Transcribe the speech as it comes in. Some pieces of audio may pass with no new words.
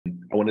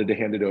I wanted to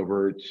hand it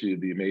over to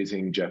the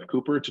amazing Jeff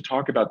Cooper to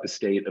talk about the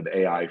state of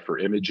AI for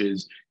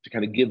images, to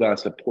kind of give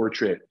us a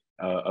portrait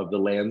of the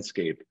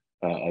landscape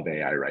of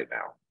AI right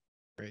now.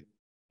 Great.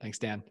 Thanks,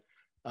 Dan.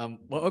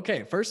 Well,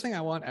 okay. First thing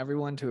I want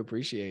everyone to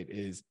appreciate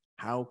is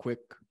how quick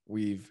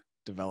we've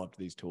developed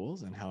these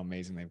tools and how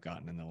amazing they've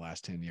gotten in the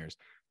last 10 years.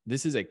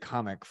 This is a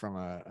comic from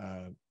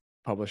a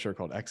publisher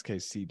called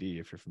XKCD,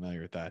 if you're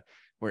familiar with that,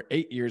 where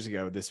 8 years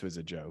ago, this was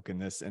a joke. In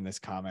this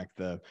comic,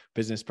 the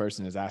business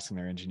person is asking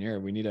their engineer,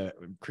 we need to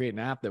create an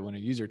app that when a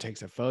user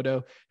takes a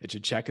photo, it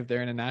should check if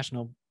they're in a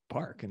national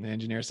park. And the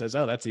engineer says,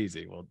 oh, that's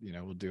easy. Well,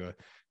 we'll do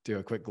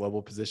a quick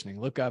global positioning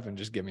lookup and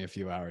just give me a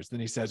few hours. Then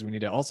he says, we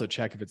need to also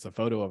check if it's a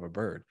photo of a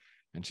bird.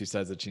 And she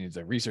says that she needs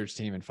a research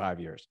team in 5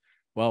 years.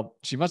 Well,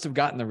 she must have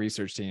gotten the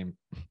research team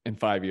in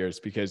 5 years,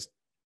 because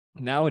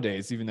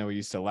nowadays, even though we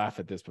used to laugh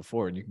at this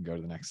before, and you can go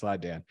to the next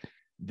slide, Dan,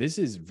 this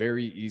is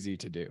very easy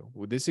to do.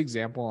 Well, this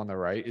example on the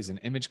right is an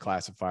image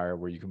classifier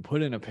where you can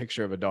put in a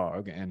picture of a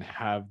dog and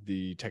have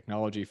the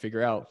technology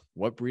figure out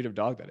what breed of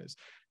dog that is.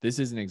 This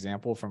is an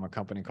example from a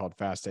company called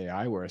Fast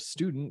AI, where a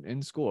student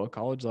in school, a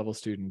college level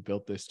student,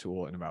 built this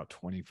tool in about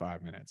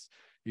 25 minutes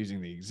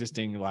using the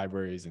existing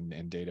libraries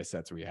and data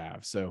sets we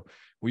have. So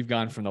we've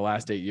gone from the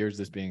last 8 years,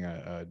 this being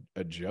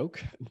a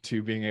joke,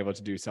 to being able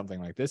to do something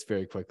like this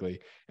very quickly,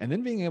 and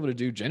then being able to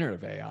do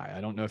generative AI.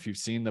 I don't know if you've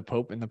seen the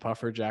Pope in the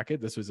puffer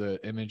jacket. This was an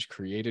image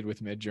created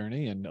with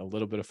Midjourney and a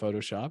little bit of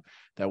Photoshop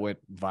that went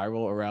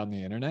viral around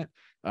the internet.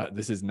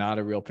 This is not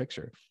a real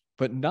picture.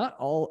 But not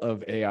all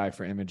of AI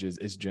for images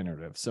is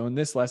generative. So in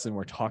this lesson,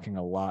 we're talking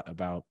a lot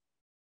about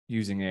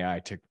using AI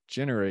to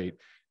generate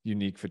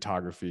unique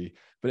photography.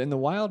 But in the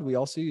wild, we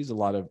also use a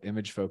lot of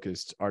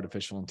image-focused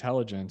artificial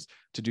intelligence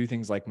to do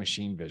things like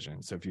machine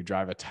vision. So if you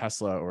drive a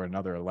Tesla or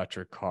another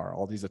electric car,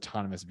 all these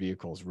autonomous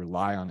vehicles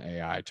rely on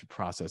AI to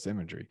process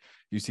imagery.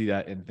 You see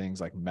that in things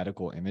like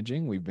medical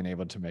imaging. We've been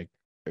able to make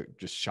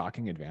just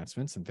shocking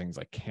advancements in things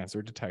like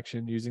cancer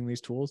detection using these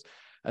tools,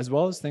 as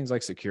well as things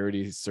like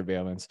security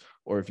surveillance,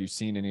 or if you've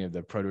seen any of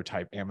the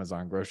prototype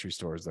Amazon grocery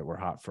stores that were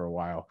hot for a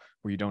while,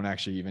 where you don't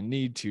actually even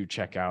need to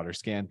check out or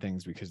scan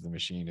things because the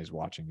machine is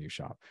watching you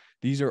shop.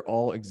 These are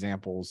all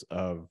examples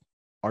of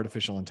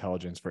artificial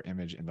intelligence for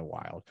image in the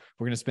wild.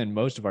 We're going to spend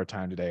most of our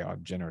time today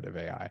on generative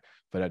AI,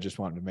 but I just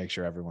wanted to make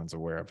sure everyone's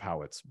aware of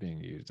how it's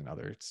being used in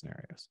other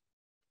scenarios.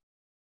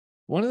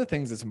 One of the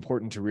things that's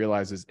important to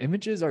realize is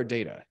images are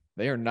data.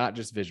 They are not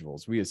just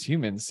visuals. We as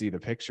humans see the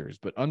pictures,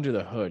 but under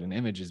the hood, an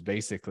image is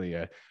basically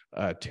a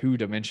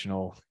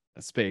two-dimensional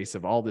space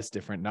of all this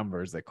different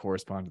numbers that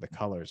correspond to the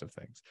colors of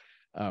things.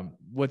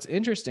 What's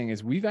interesting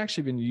is we've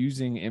actually been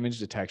using image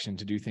detection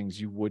to do things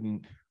you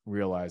wouldn't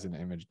realize an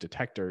image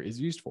detector is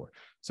used for.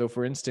 So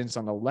for instance,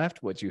 on the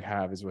left, what you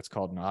have is what's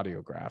called an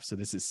audiograph. So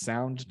this is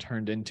sound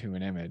turned into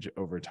an image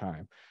over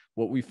time.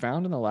 What we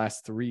found in the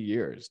last 3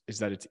 years is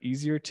that it's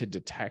easier to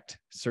detect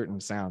certain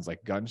sounds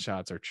like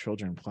gunshots or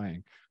children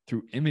playing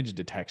through image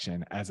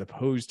detection, as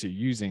opposed to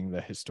using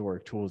the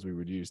historic tools we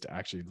would use to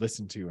actually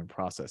listen to and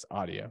process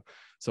audio.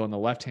 So on the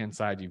left-hand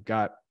side, you've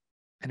got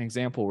an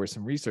example where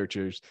some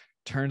researchers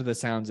turned the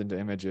sounds into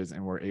images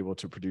and were able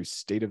to produce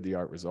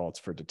state-of-the-art results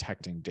for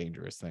detecting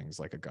dangerous things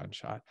like a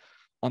gunshot.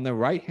 On the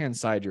right-hand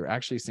side, you're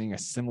actually seeing a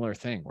similar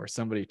thing where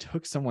somebody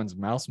took someone's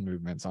mouse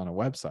movements on a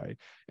website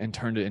and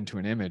turned it into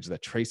an image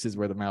that traces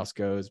where the mouse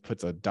goes,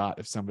 puts a dot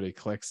if somebody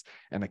clicks,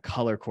 and the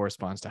color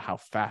corresponds to how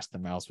fast the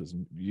mouse was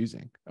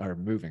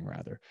moving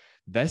rather.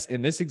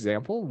 In this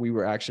example, we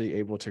were actually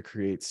able to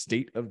create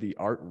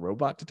state-of-the-art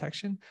robot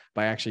detection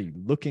by actually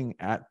looking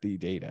at the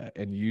data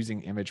and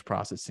using image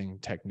processing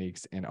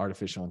techniques and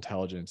artificial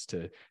intelligence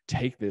to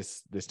take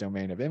this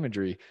domain of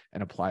imagery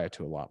and apply it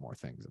to a lot more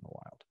things in the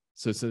wild.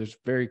 So there's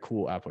very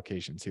cool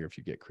applications here if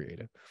you get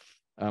creative.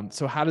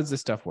 So how does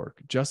this stuff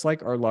work? Just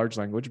like our large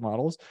language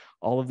models,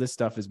 all of this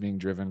stuff is being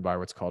driven by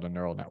what's called a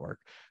neural network.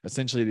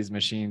 Essentially, these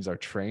machines are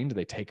trained.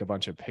 They take a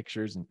bunch of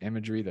pictures and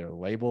imagery that are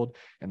labeled,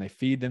 and they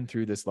feed them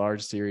through this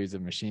large series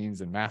of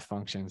machines and math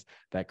functions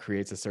that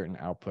creates a certain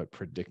output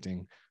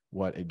predicting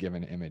what a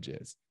given image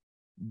is.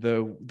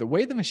 The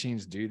way the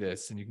machines do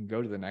this, and you can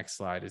go to the next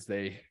slide, is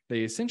they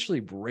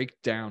essentially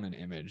break down an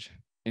image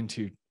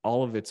into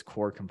all of its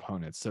core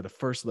components. So the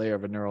first layer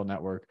of a neural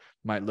network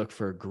might look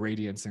for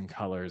gradients in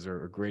colors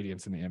or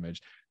gradients in the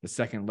image. The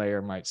second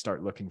layer might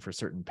start looking for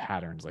certain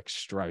patterns like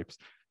stripes.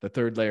 The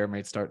third layer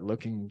might start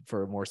looking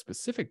for more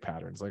specific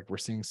patterns, like we're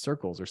seeing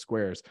circles or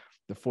squares.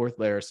 The fourth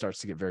layer starts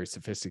to get very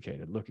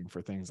sophisticated, looking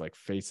for things like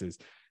faces,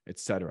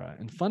 etc.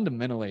 And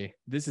fundamentally,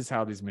 this is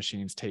how these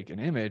machines take an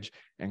image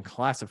and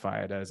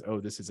classify it as,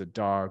 oh, this is a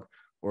dog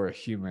or a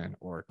human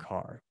or a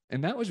car.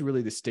 And that was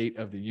really the state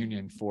of the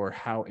union for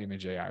how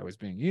image AI was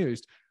being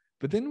used.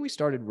 But then we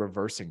started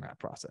reversing that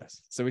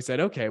process. So we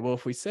said, okay, well,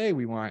 if we say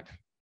we want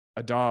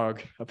a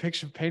dog, a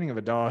picture painting of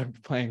a dog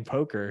playing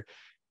poker,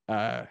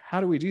 how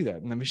do we do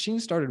that? And the machine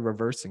started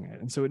reversing it.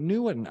 And so it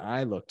knew what an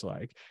eye looked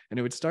like, and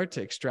it would start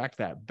to extract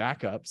that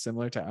back up,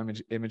 similar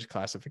to image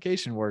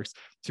classification works,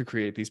 to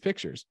create these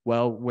pictures.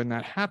 Well, when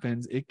that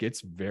happens, it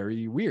gets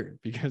very weird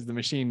because the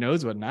machine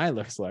knows what an eye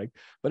looks like,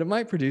 but it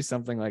might produce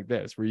something like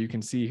this, where you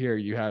can see here,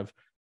 you have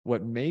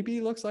what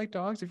maybe looks like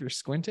dogs if you're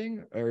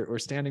squinting or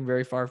standing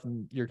very far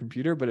from your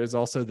computer, but it's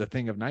also the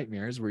thing of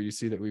nightmares where you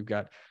see that we've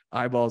got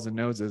eyeballs and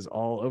noses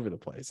all over the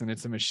place. And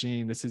it's a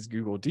machine, this is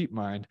Google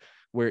DeepMind,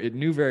 where it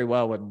knew very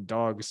well what a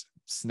dog's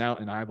snout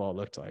and eyeball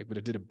looked like, but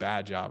it did a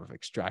bad job of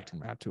extracting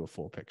that to a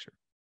full picture.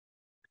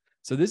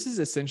 So this is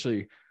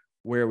essentially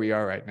where we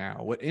are right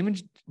now. What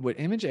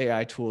image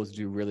AI tools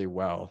do really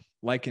well,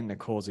 like in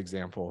Nicole's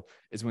example,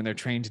 is when they're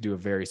trained to do a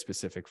very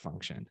specific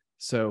function.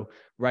 So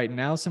right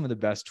now, some of the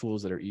best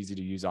tools that are easy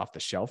to use off the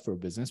shelf for a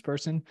business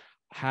person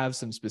have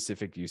some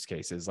specific use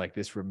cases, like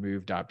this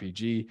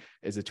remove.bg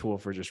is a tool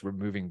for just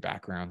removing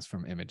backgrounds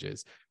from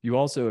images. You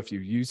also, if you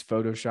use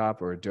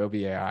Photoshop or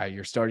Adobe AI,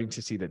 you're starting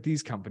to see that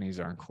these companies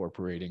are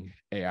incorporating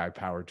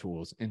AI-powered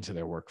tools into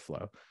their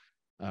workflow.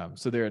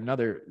 So there are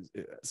another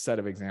set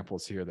of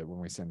examples here that when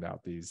we send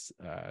out these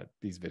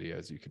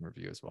videos, you can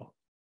review as well.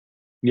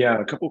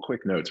 Yeah, a couple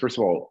quick notes. First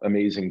of all,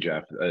 amazing,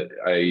 Jeff.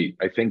 I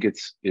think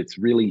it's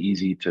really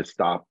easy to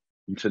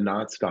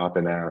not stop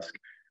and ask,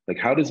 like,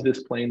 how does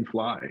this plane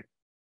fly?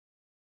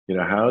 You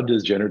know, how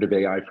does generative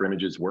AI for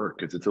images work?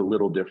 Because it's a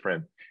little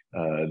different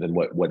than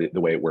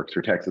the way it works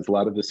for text. It's a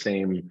lot of the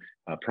same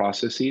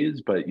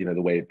processes, but you know,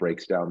 the way it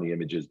breaks down the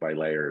images by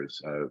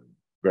layers,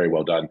 very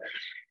well done.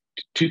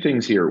 Two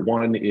things here.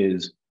 One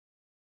is,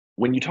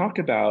 when you talk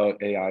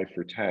about AI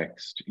for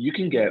text, you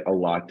can get a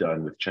lot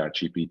done with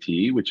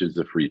ChatGPT, which is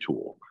a free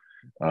tool.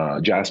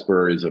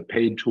 Jasper is a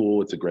paid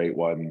tool. It's a great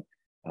one.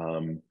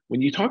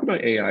 When you talk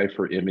about AI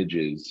for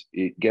images,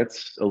 it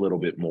gets a little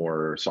bit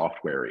more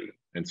software-y.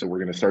 And so we're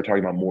going to start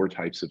talking about more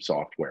types of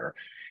software.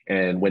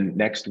 And when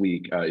next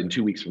week, in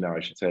 2 weeks from now, I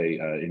should say,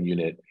 in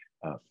Unit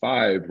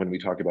 5, when we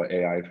talk about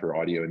AI for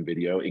audio and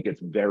video, it gets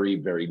very,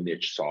 very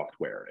niche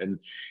software. And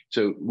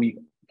so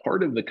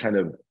part of the kind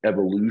of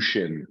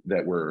evolution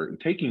that we're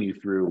taking you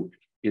through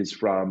is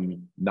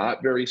from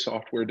not very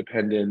software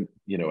dependent,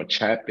 you know, a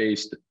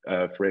chat-based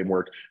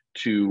framework,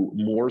 to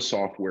more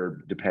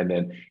software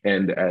dependent.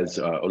 And as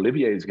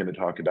Olivier is going to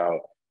talk about,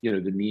 you know,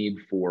 the need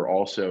for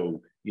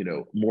also, you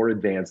know, more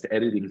advanced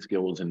editing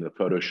skills in the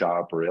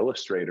Photoshop or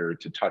Illustrator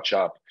to touch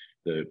up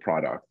the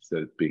products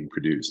that are being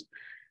produced.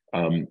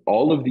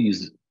 All of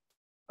these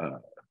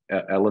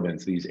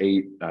elements, these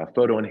 8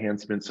 photo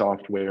enhancement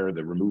software,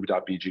 the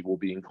remove.bg will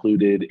be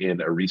included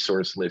in a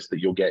resource list that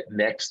you'll get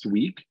next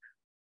week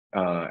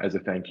as a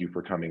thank you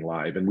for coming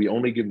live. And we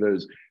only give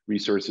those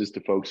resources to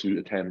folks who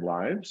attend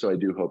live, so I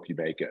do hope you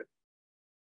make it.